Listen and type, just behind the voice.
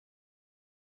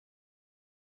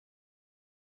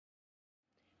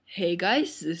Hey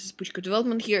guys, this is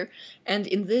PuchkoffDevelopment here, and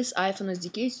in this iPhone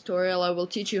SDK tutorial I will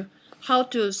teach you how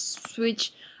to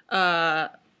switch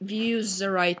views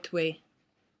the right way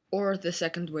or the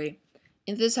second way.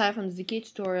 In this iPhone SDK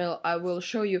tutorial I will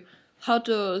show you how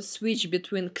to switch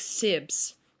between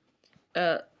XIBs.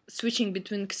 Switching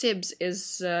between XIBs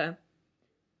is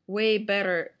way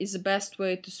better, is the best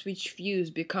way to switch views,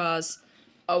 because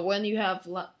when you have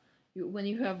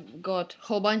got a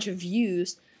whole bunch of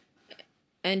views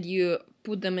and you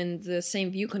put them in the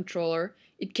same view controller,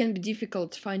 it can be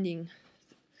difficult finding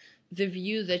the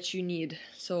view that you need.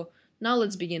 So now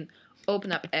let's begin.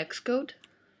 Open up Xcode.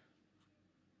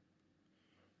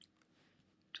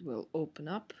 It will open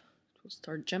up. It will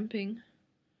start jumping.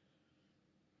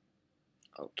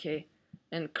 Okay,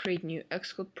 and create new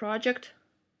Xcode project.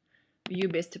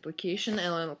 View-based application,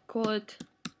 and I'll call it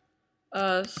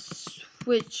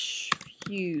switch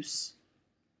views.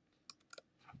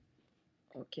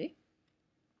 Okay.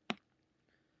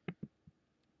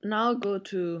 Now go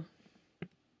to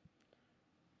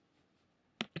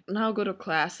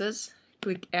classes,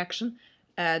 quick action,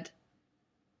 add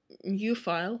new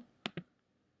file,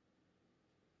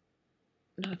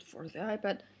 not for the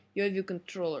iPad, your view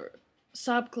controller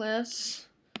subclass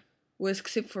with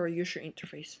XIB for user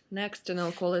interface. Next, and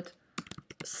I'll call it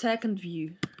second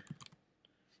view,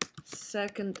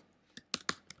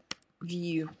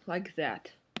 like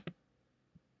that.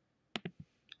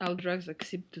 I'll drag the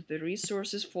XIB to the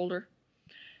resources folder,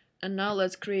 and now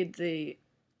let's create the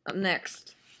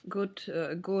next. Go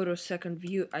to second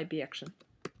view IB action.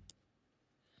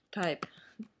 Type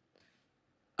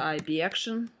IB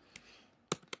action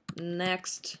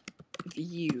next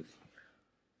view,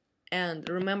 and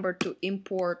remember to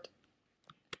import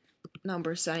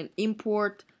 #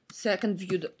 import second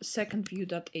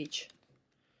view.h,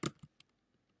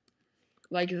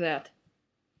 like that.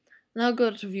 Now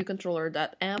go to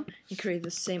viewController.m and create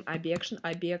the same IB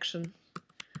action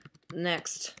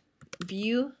next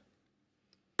view.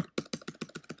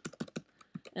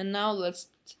 And now let's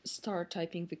start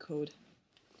typing the code.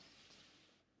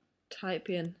 Type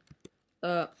in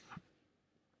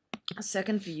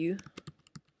second view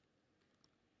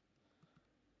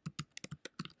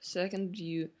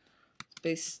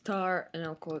space star, and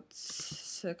I'll call it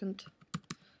second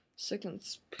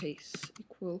space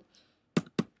equal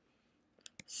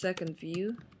second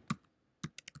view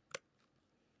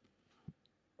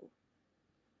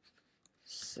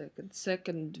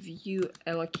second view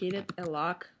allocated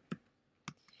alloc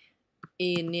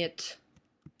init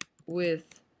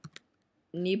with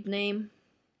nib name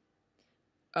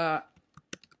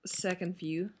second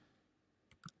view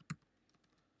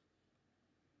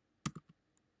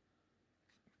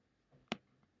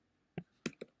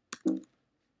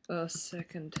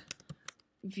second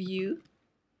view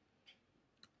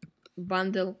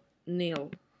bundle nil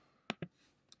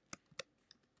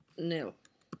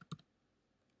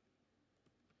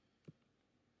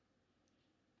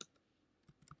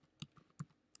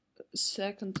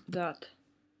second dot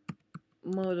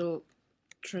model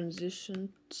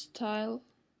transition style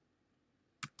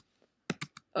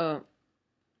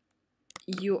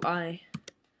UI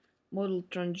model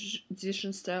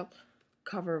transition style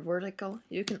cover vertical.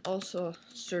 You can also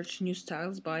search new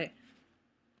styles by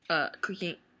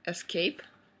clicking escape.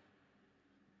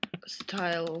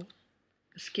 Style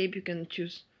escape, you can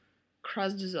choose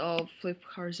cross dissolve, flip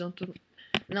horizontal,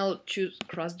 and I'll choose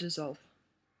cross dissolve.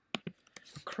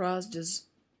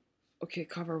 Okay,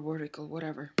 cover vertical,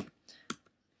 whatever.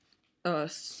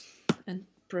 And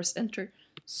press enter.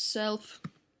 Self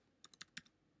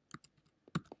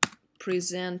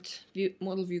present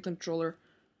model view controller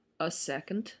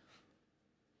second.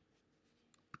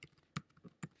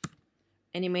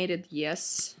 Animated,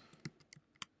 yes.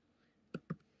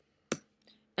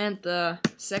 And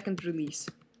second release.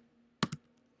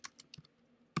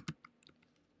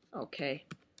 Okay.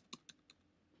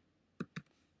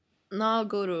 Now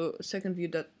go to second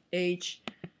view.h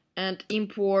and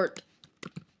import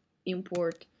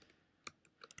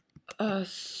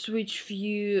switch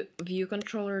view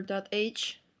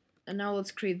controller.h, and now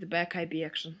let's create the back IB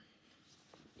action.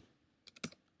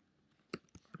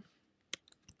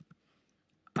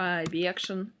 IB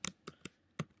action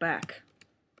back.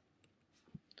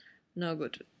 Now go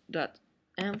to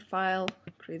 .m file,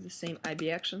 create the same IB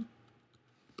action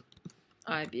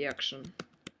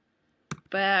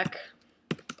back.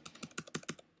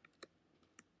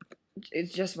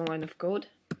 It's just one line of code.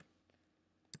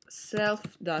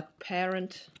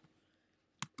 Self.parent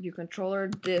view controller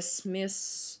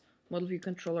dismiss model view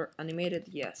controller animated,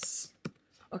 yes.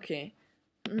 Okay,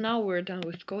 now we're done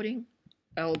with coding.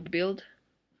 I'll build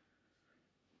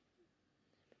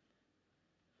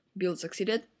Build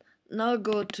succeeded. Now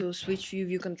go to switch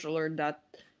view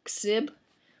controller.xib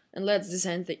and let's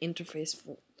design the interface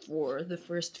for the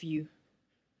first view.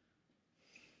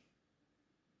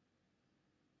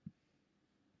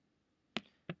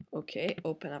 Okay,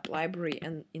 open up library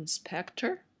and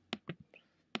inspector.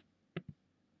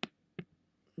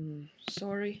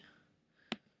 Sorry.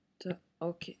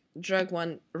 Okay, drag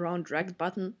one round drag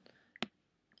button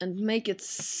and make it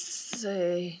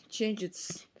change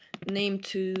its name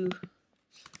to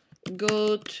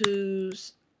go to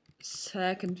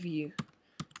second view.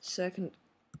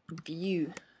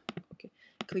 Okay,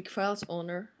 click files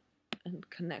owner and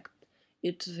connect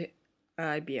it to the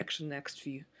IB action next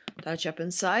view. Touch up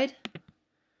inside,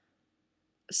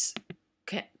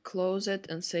 close it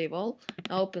and save all.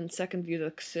 Now open second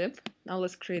view.xib. Now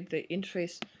let's create the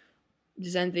interface,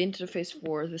 design the interface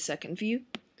for the second view.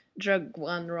 Drag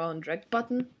one round drag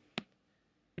button.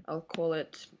 I'll call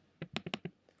it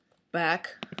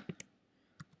back.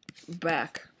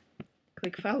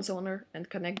 Click files owner and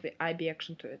connect the IB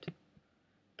action to it.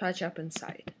 Touch up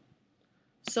inside.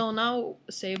 So now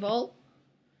save all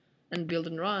and build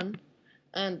and run,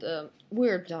 and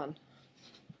we're done.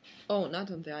 Oh, not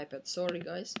on the iPad, sorry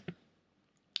guys.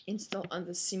 Install on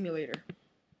the simulator.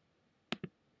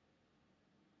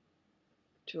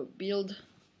 To build.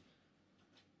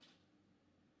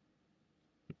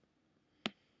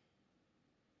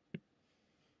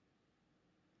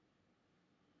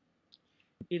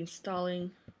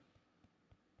 Installing.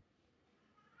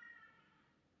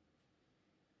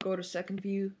 Go to second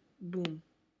view, boom,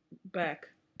 back.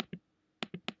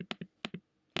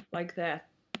 Like that.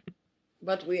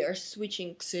 But we are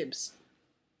switching XIBs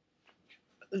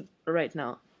right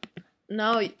now.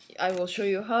 Now I will show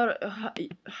you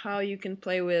how you can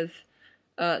play with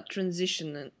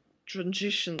transition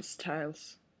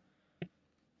styles.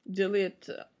 Delete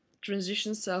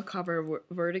transition style cover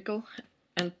vertical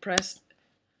and press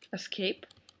escape.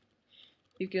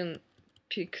 You can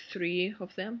pick 3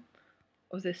 of them,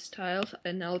 of the styles,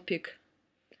 and I'll pick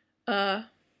cross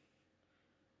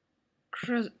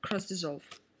dissolve.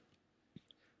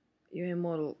 UI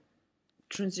model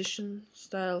transition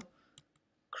style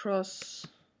cross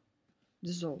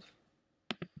dissolve.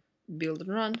 Build and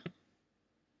run.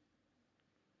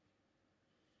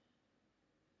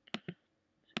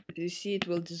 You see it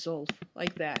will dissolve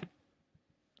like that.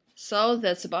 So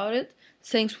that's about it.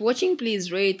 Thanks for watching.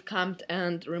 Please rate, comment,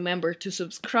 and remember to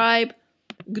subscribe.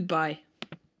 Goodbye.